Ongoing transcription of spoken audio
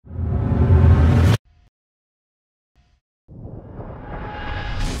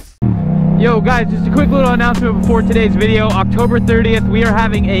Yo guys, just a quick little announcement before today's video. October 30th, we are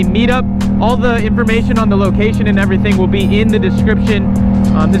having a meetup. All the information on the location and everything will be in the description.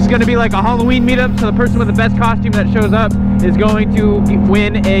 This is going to be like a Halloween meetup, so the person with the best costume that shows up is going to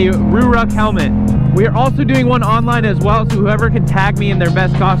win a Ruroc Helmet. We are also doing one online as well, so whoever can tag me in their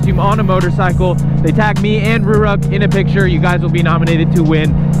best costume on a motorcycle, they tag me and Ruroc in a picture, you guys will be nominated to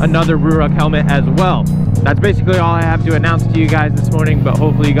win another Ruroc Helmet as well. That's basically all I have to announce to you guys this morning, but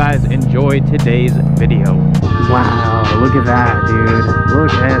hopefully you guys enjoy today's video. Wow, look at that, dude.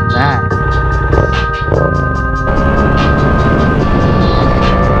 Look at that.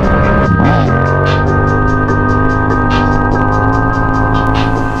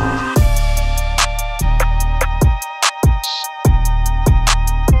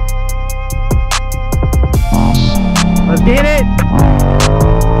 Let's get it!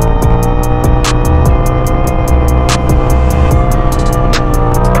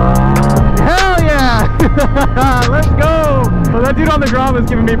 Hell yeah! Let's go! Well, that dude on the Grom was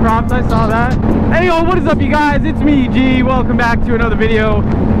giving me props, I saw that. Hey yo, what is up you guys? It's me, G. Welcome back to another video.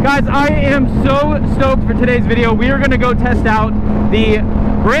 Guys, I am so stoked for today's video. We are going to go test out the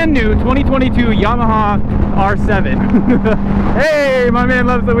brand new 2022 Yamaha R7. Hey, my man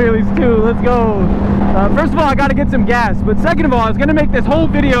loves the wheelies too. Let's go. First of all, I got to get some gas, but second of all, I was going to make this whole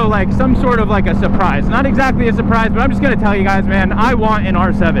video like some sort of like a surprise. Not exactly a surprise, but I'm just going to tell you guys, man, I want an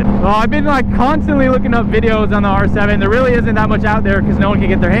R7. Well, I've been like constantly looking up videos on the R7. There really isn't that much out there because no one can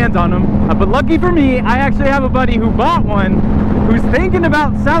get their hands on them. But lucky for me, I actually have a buddy who bought one, who's thinking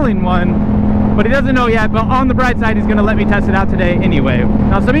about selling one, but he doesn't know yet. But on the bright side, he's going to let me test it out today anyway.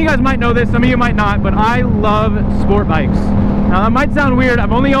 Now, some of you guys might know this, some of you might not, but I love sport bikes. Now, that might sound weird.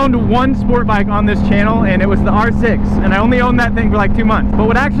 I've only owned one sport bike on this channel, and it was the R6, and I only owned that thing for like 2 months. But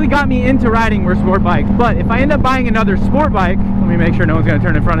what actually got me into riding were sport bikes. But if I end up buying another sport bike, let me make sure no one's going to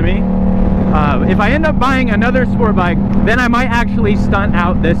turn in front of me. If I end up buying another sport bike, then I might actually stunt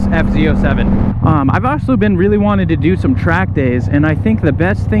out this Fz07. I've also been really wanting to do some track days, and I think the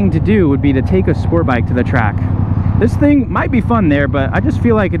best thing to do would be to take a sport bike to the track. This thing might be fun there, but I just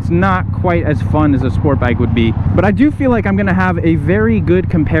feel like it's not quite as fun as a sport bike would be. But I do feel like I'm going to have a very good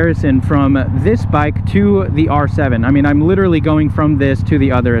comparison from this bike to the R7. I mean, I'm literally going from this to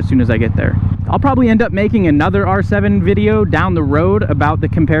the other as soon as I get there. I'll probably end up making another R7 video down the road about the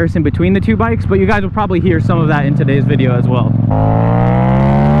comparison between the two bikes, but you guys will probably hear some of that in today's video as well.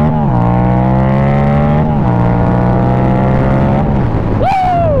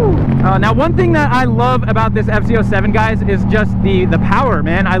 Now, one thing that I love about this Fz07, guys, is just the power,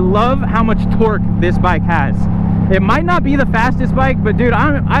 man. I love how much torque this bike has. It might not be the fastest bike, but dude,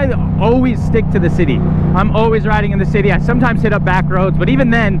 I always stick to the city. I'm always riding in the city. I sometimes hit up back roads, but even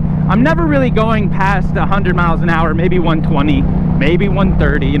then, I'm never really going past 100 miles an hour, maybe 120, maybe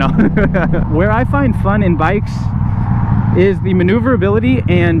 130, you know. Where I find fun in bikes is the maneuverability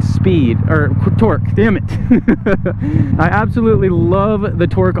and speed, or torque, damn it. I absolutely love the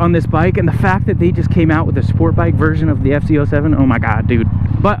torque on this bike, and the fact that they just came out with a sport bike version of the Fz07, oh my god, dude.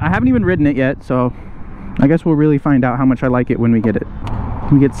 But I haven't even ridden it yet, so I guess we'll really find out how much I like it when we get it.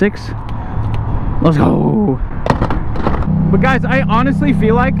 Can we get 6? Let's go. But guys, I honestly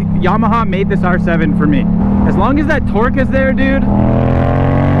feel like Yamaha made this R7 for me. As long as that torque is there, dude,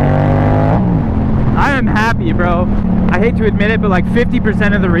 I am happy, bro. I hate to admit it, but like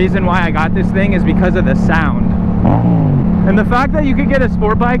 50% of the reason why I got this thing is because of the sound. And the fact that you could get a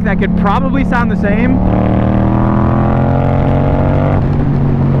sport bike that could probably sound the same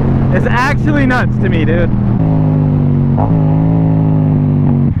is actually nuts to me, dude.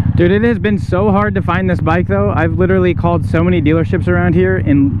 Dude, it has been so hard to find this bike though. I've literally called so many dealerships around here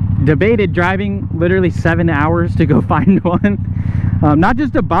and debated driving literally 7 hours to go find one. Not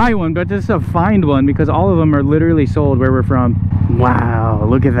just to buy one, but just to find one, because all of them are literally sold where we're from. Wow,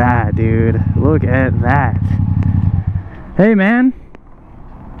 look at that, dude. Look at that. Hey, man.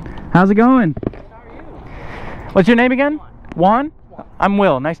 How's it going? How are you? What's your name again? Juan? I'm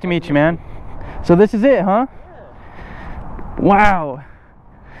Will. Nice to meet you, man. So this is it, huh? Yeah. Wow.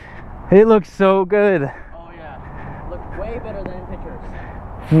 It looks so good. Oh, yeah. Look way better than in pictures.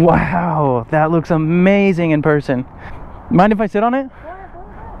 Wow, that looks amazing in person. Mind if I sit on it?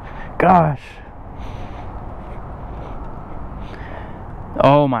 Gosh.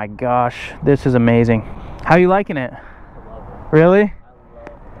 Oh my gosh, this is amazing. How are you liking it? I love it. Really? I love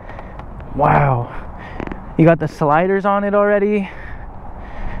it. Wow. You got the sliders on it already.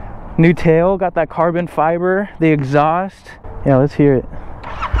 New tail, got that carbon fiber, the exhaust. Yeah, let's hear it.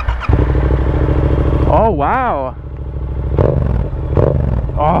 Oh wow.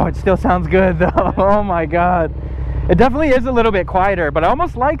 Oh, it still sounds good though. Oh my god. It definitely is a little bit quieter, but I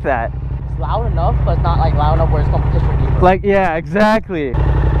almost like that. It's loud enough, but not like loud enough where it's gonna piss your knee. Like, yeah, exactly.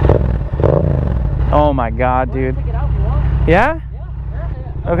 Oh my God, dude. Take it out if you want. Yeah?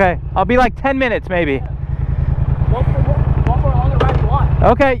 Yeah. Okay, I'll be like 10 minutes maybe. One for all the ride you want.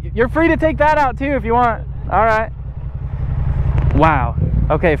 Okay, you're free to take that out too if you want. All right. Wow.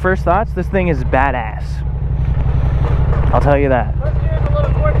 Okay, first thoughts, this thing is badass. I'll tell you that. First gear is a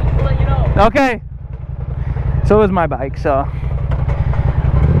little quirky, just to let you know. Okay. So is my bike, so.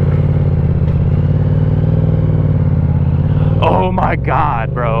 Oh my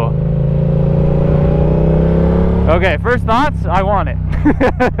God, bro. Okay, first thoughts, I want it.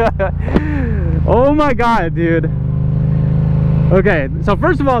 Oh my God, dude. Okay, so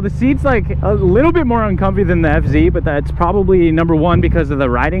first of all, the seat's like a little bit more uncomfy than the FZ, but that's probably number one because of the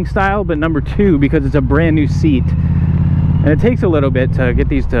riding style, but number two because it's a brand new seat. And it takes a little bit to get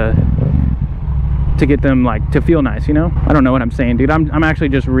these to get them like to feel nice, you know? I don't know what I'm saying, dude. I'm actually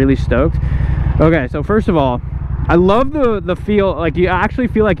just really stoked. Okay, so first of all, I love the feel, like you actually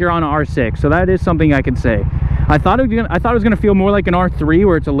feel like you're on an R6, so that is something I can say. I thought it was gonna feel more like an R3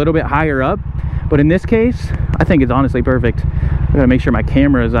 where it's a little bit higher up, but in this case, I think it's honestly perfect. I gotta make sure my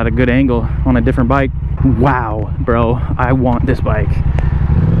camera is at a good angle on a different bike. Wow, bro, I want this bike.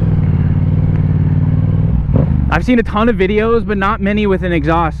 I've seen a ton of videos, but not many with an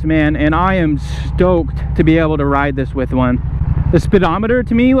exhaust, man, and I am stoked to be able to ride this with one. The speedometer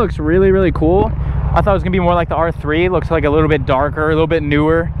to me looks really, really cool. I thought it was gonna be more like the R3. It looks like a little bit darker, a little bit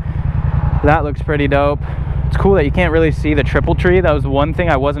newer. That looks pretty dope. It's cool that you can't really see the triple tree. That was one thing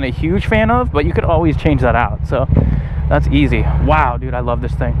I wasn't a huge fan of, but you could always change that out, so that's easy. Wow, dude, I love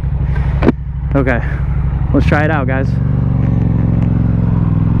this thing. Okay, let's try it out, guys.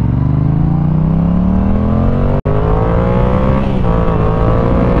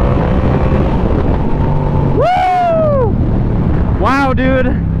 Woo! Wow,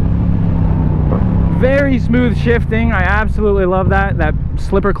 dude. Very smooth shifting. I absolutely love that. That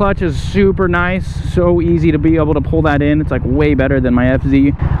slipper clutch is super nice. So easy to be able to pull that in. It's like way better than my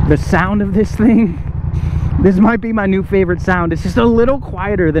FZ. The sound of this thing, this might be my new favorite sound. It's just a little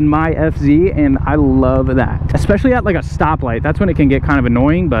quieter than my FZ, and I love that. Especially at like a stoplight. That's when it can get kind of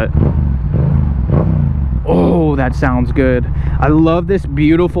annoying, but oh, that sounds good. I love this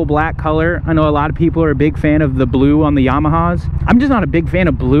beautiful black color. I know a lot of people are a big fan of the blue on the Yamahas. I'm just not a big fan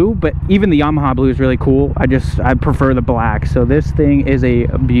of blue, but even the Yamaha blue is really cool. I prefer the black. So this thing is a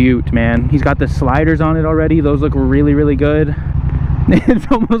beaut, man. He's got the sliders on it already. Those look really, really good. It's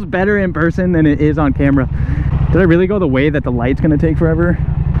almost better in person than it is on camera. Did I really go the way that the light's gonna take forever?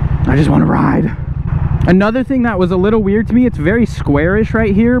 I just want to ride. Another thing that was a little weird to me, it's very squarish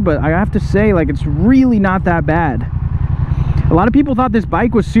right here, but I have to say, like, it's really not that bad. A lot of people thought this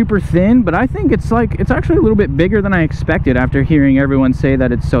bike was super thin, but I think it's actually a little bit bigger than I expected after hearing everyone say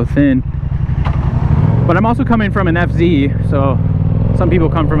that it's so thin. But I'm also coming from an FZ, so some people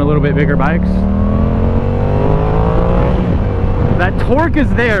come from a little bit bigger bikes. That torque is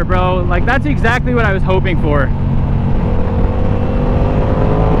there, bro. Like, that's exactly what I was hoping for.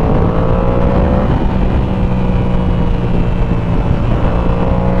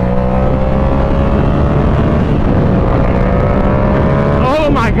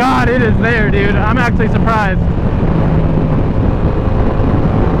 God, it is there, dude. I'm actually surprised.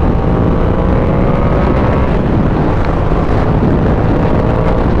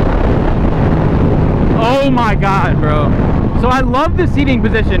 Oh my God, bro. So I love the seating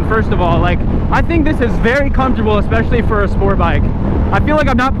position, first of all. Like, I think this is very comfortable, especially for a sport bike. I feel like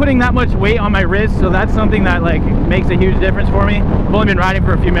I'm not putting that much weight on my wrist, so that's something that like makes a huge difference for me. I've only been riding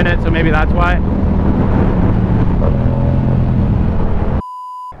for a few minutes, so maybe that's why.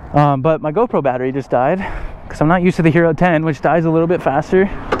 But my GoPro battery just died because I'm not used to the Hero 10, which dies a little bit faster.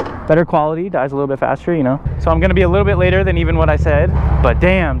 Better quality, dies a little bit faster, you know. So I'm gonna be a little bit later than even what I said. But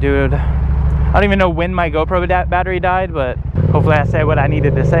damn, dude. I don't even know when my GoPro battery died, but hopefully I said what I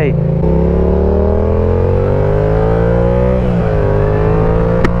needed to say.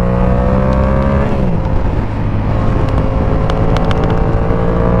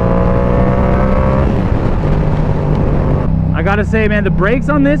 I gotta say, man, the brakes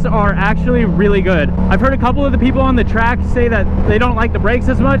on this are actually really good. I've heard a couple of the people on the track say that they don't like the brakes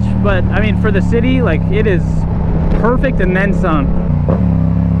as much, but I mean, for the city, like, it is perfect and then some.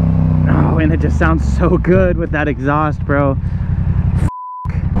 Oh, and it just sounds so good with that exhaust, bro.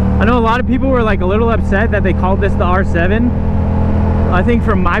 I know a lot of people were like a little upset that they called this the R7. I think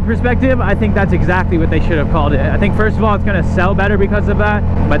from my perspective, I think that's exactly what they should have called it. I think first of all, it's gonna sell better because of that.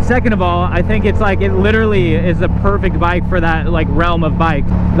 But second of all, I think it's like, it literally is the perfect bike for that like realm of bikes.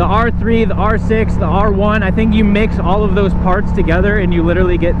 The R3, the R6, the R1, I think you mix all of those parts together and you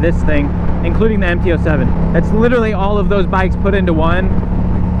literally get this thing, including the MT-07. That's literally all of those bikes put into one,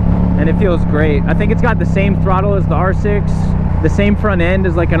 and it feels great. I think it's got the same throttle as the R6, the same front end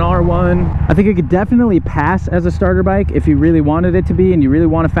as like an R1. I think it could definitely pass as a starter bike if you really wanted it to be and you really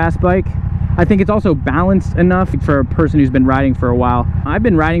want a fast bike. I think it's also balanced enough for a person who's been riding for a while. I've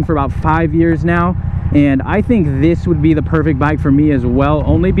been riding for about 5 years now, and I think this would be the perfect bike for me as well,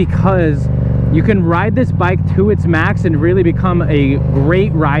 only because you can ride this bike to its max and really become a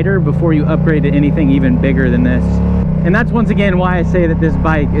great rider before you upgrade to anything even bigger than this. And that's once again why I say that this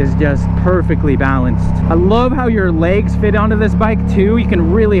bike is just perfectly balanced. I love how your legs fit onto this bike too. You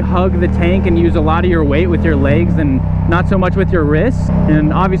can really hug the tank and use a lot of your weight with your legs and not so much with your wrists.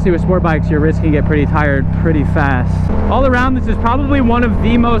 And obviously with sport bikes, your wrists can get pretty tired pretty fast. All around, this is probably one of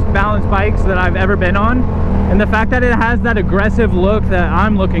the most balanced bikes that I've ever been on. And the fact that it has that aggressive look that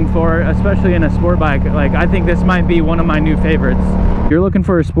I'm looking for, especially in a sport bike, like I think this might be one of my new favorites. If you're looking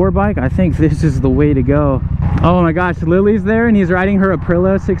for a sport bike, I think this is the way to go. Oh my gosh, Lily's there and he's riding her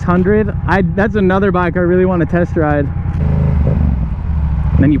Aprilia 600. That's another bike I really want to test ride.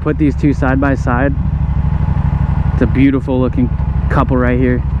 And then you put these two side by side. It's a beautiful looking couple right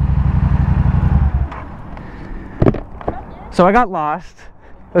here. So I got lost.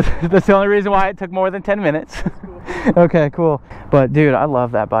 That's the only reason why it took more than 10 minutes. Cool. Okay, cool. But dude, I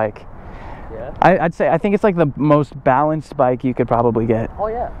love that bike. Yeah. I'd say, I think it's like the most balanced bike you could probably get. Oh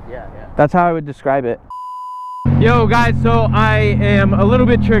yeah, yeah. That's how I would describe it. Yo guys, so I am a little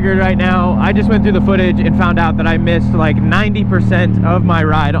bit triggered right now. I just went through the footage and found out that I missed like 90% of my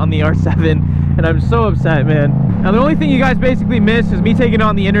ride on the R7, and I'm so upset, man. Now the only thing you guys basically missed is me taking it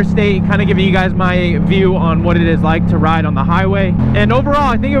on the interstate, kind of giving you guys my view on what it is like to ride on the highway. And overall,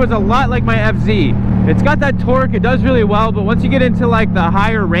 I think it was a lot like my FZ. It's got that torque, it does really well, but once you get into like the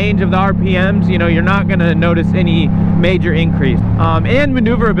higher range of the RPMs, you know, you're not gonna notice any major increase. And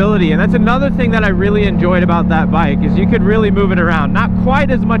maneuverability, and that's another thing that I really enjoyed about that bike, is you could really move it around. Not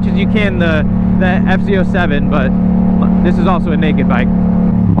quite as much as you can the Fz07, but this is also a naked bike.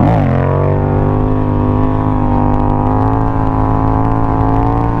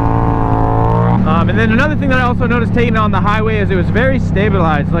 And then another thing that I also noticed taking it on the highway is it was very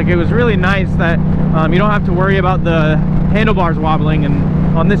stabilized. Like, it was really nice that you don't have to worry about the handlebars wobbling,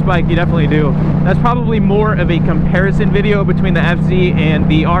 and on this bike you definitely do. That's probably more of a comparison video between the FZ and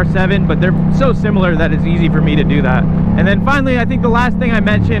the R7, but they're so similar that it's easy for me to do that. And then finally, I think the last thing I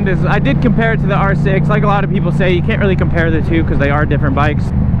mentioned is I did compare it to the R6. Like a lot of people say, you can't really compare the two because they are different bikes.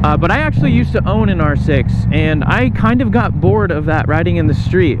 But I actually used to own an R6, and I kind of got bored of that riding in the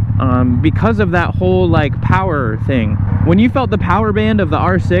street because of that whole like power thing. When you felt the power band of the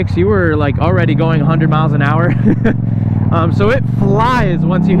R6, you were like already going 100 miles an hour. So it flies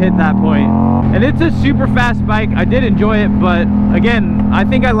once you hit that point. And it's a super fast bike. I did enjoy it, but again, I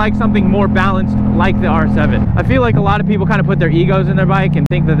think I like something more balanced like the R7. I feel like a lot of people kind of put their egos in their bike and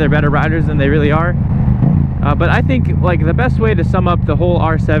think that they're better riders than they really are. But I think like the best way to sum up the whole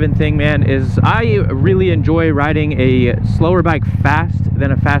R7 thing, man, is I really enjoy riding a slower bike fast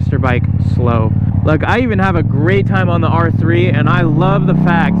than a faster bike slow. Like, I even have a great time on the R3, and I love the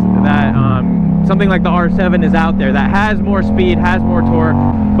fact that something like the R7 is out there that has more speed, has more torque,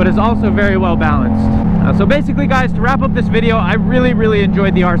 but is also very well balanced. So basically, guys, to wrap up this video, I really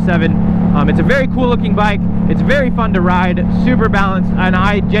enjoyed the R7. It's a very cool looking bike. It's very fun to ride, super balanced, and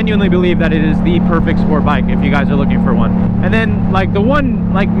I genuinely believe that it is the perfect sport bike if you guys are looking for one. And then like the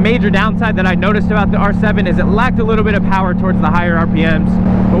one like major downside that I noticed about the R7 is it lacked a little bit of power towards the higher RPMs.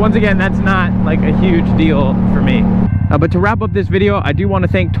 But once again, that's not like a huge deal for me. But to wrap up this video, I do want to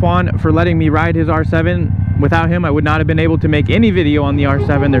thank Twan for letting me ride his R7. Without him, I would not have been able to make any video on the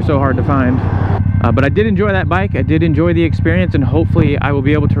R7. They're so hard to find. But I did enjoy that bike. I did enjoy the experience, and hopefully I will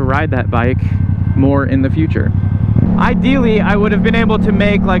be able to ride that bike more in the future. Ideally, I would have been able to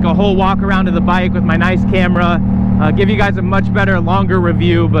make like a whole walk around of the bike with my nice camera, give you guys a much better, longer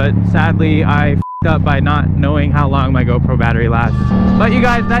review, but sadly I f***ed up by not knowing how long my GoPro battery lasts. But you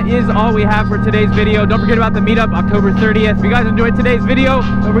guys, that is all we have for today's video. Don't forget about the meetup October 30th. If you guys enjoyed today's video,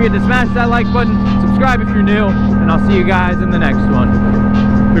 don't forget to smash that like button, subscribe if you're new, and I'll see you guys in the next one.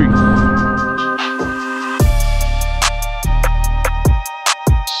 Peace.